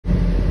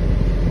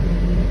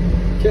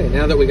Okay,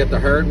 now that we got the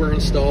hardware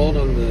installed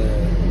on the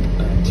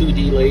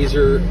 2D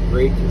laser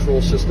grade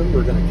control system,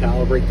 we're going to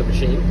calibrate the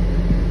machine.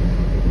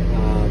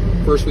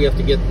 First we have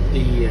to get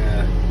the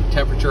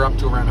temperature up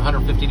to around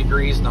 150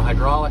 degrees in the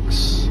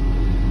hydraulics.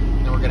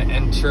 Then we're going to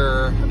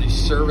enter the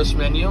service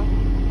menu,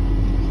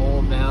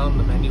 hold down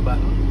the menu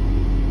button.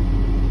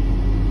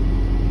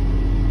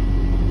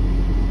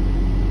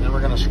 Then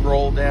we're going to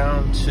scroll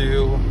down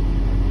to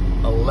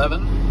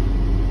 11.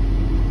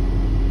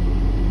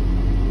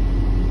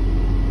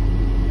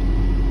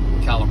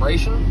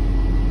 Calibration.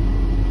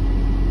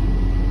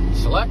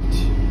 Select.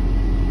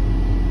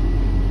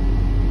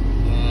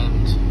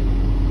 And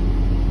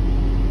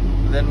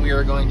then we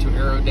are going to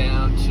arrow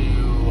down to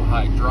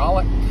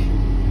hydraulic,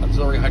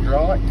 auxiliary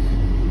hydraulic.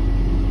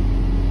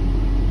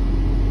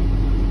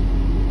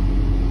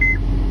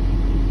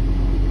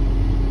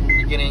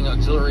 Beginning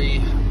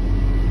auxiliary.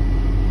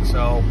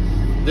 So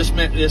this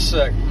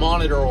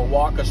monitor will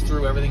walk us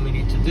through everything we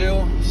need to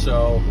do.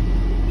 So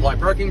apply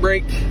parking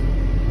brake.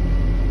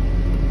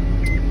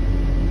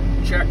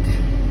 Check.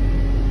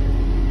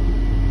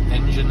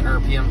 Engine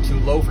RPM too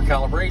low for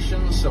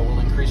calibration, so we'll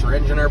increase our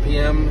engine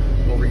RPM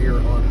over here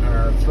on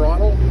our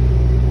throttle.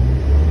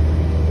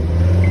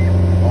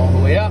 All the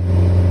way up.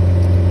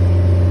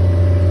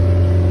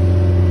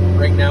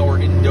 Right now we're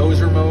in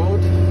dozer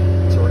mode,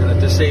 so we're going to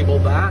disable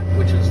that,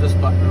 which is this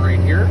button right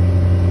here.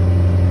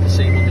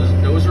 Disable this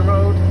dozer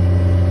mode.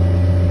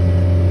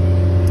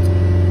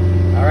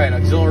 Alright,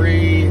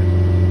 auxiliary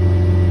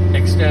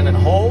extend and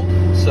hold.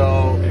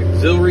 So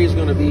auxiliary is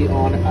going to be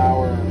on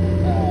our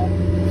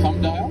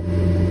thumb dial.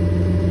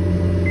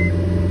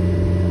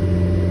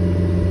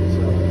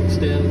 So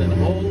extend and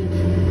hold.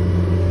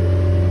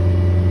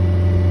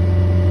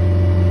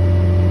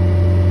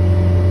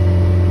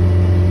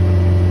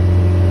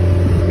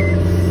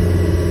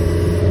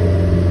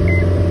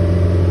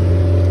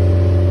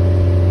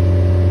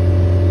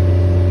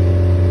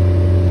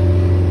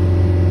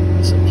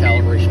 Some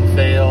calibration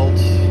failed.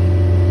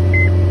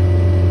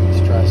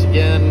 Let's try this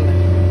again.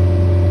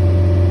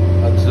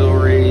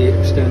 Auxiliary,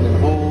 extend and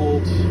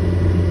hold.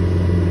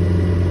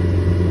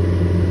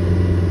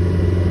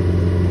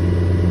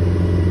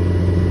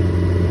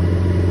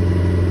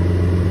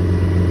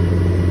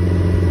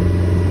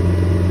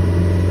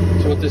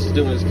 So what this is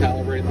doing is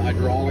calibrating the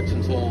hydraulics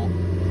until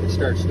it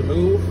starts to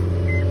move.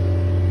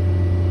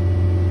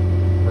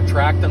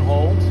 Retract and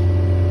hold.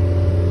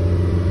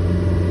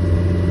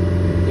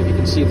 If you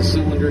can see the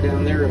cylinder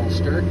down there, it'll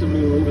start to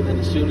move, and then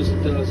as soon as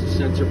it does, the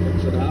sensor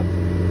picks it up.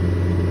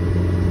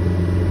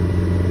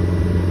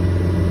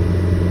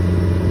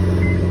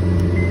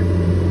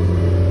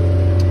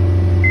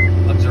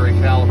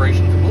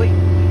 Calibration complete.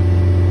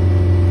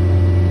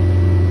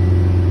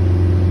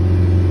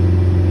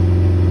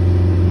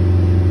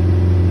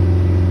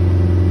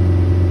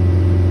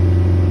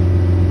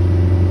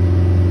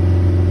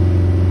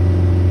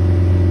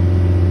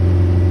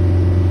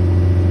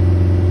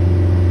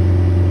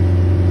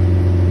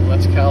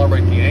 Let's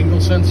calibrate the angle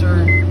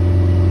sensor.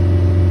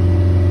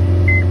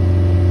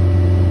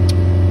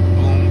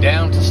 Boom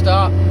down to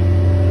stop.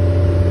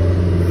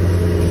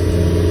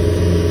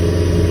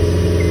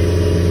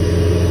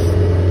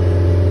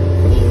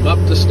 Up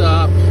to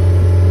stop.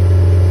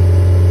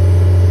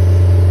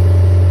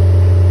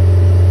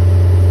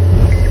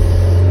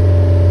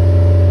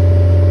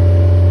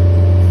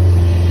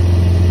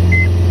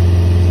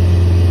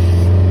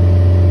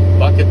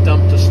 Bucket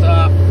dump to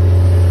stop.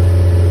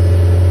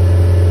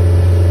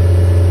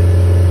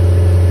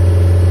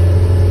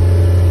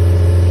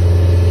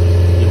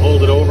 You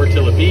hold it over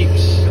till it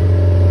beeps.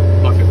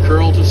 Bucket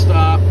curl to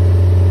stop.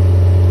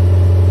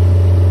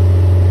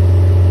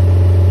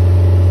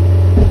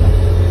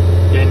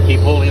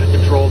 Keep holding the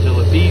control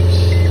till it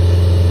beeps.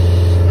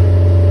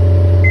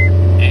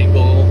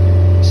 Angle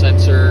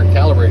sensor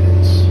calibrated.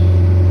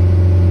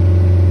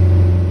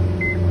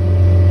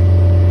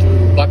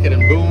 To bucket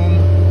and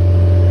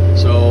boom.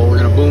 So we're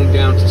going to boom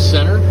down to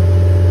center.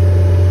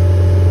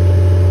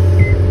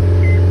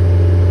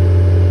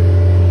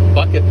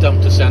 Bucket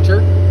dump to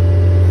center.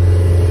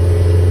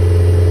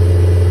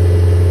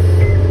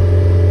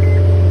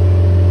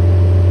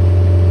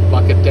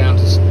 Bucket down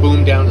to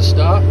boom down to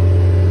stop.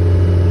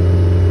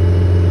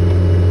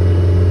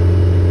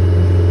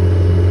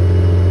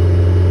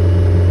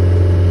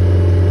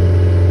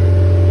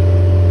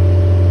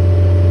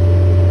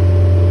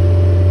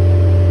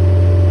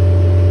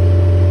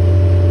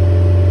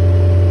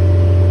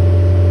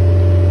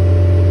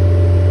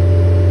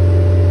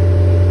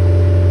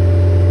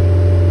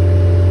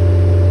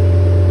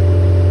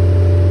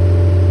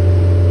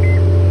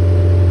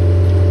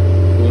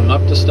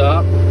 To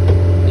stop.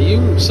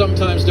 You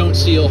sometimes don't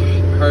see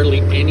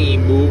hardly any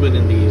movement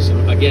in these,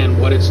 and again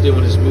what it's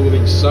doing is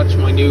moving such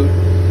minute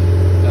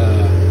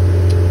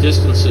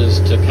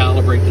distances to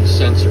calibrate these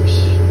sensors.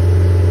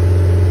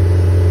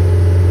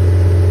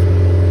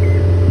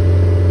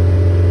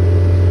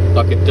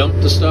 Bucket dump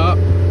to stop.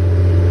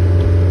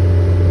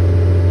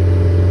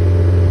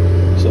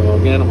 So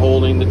again,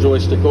 holding the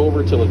joystick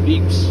over till it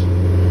beeps.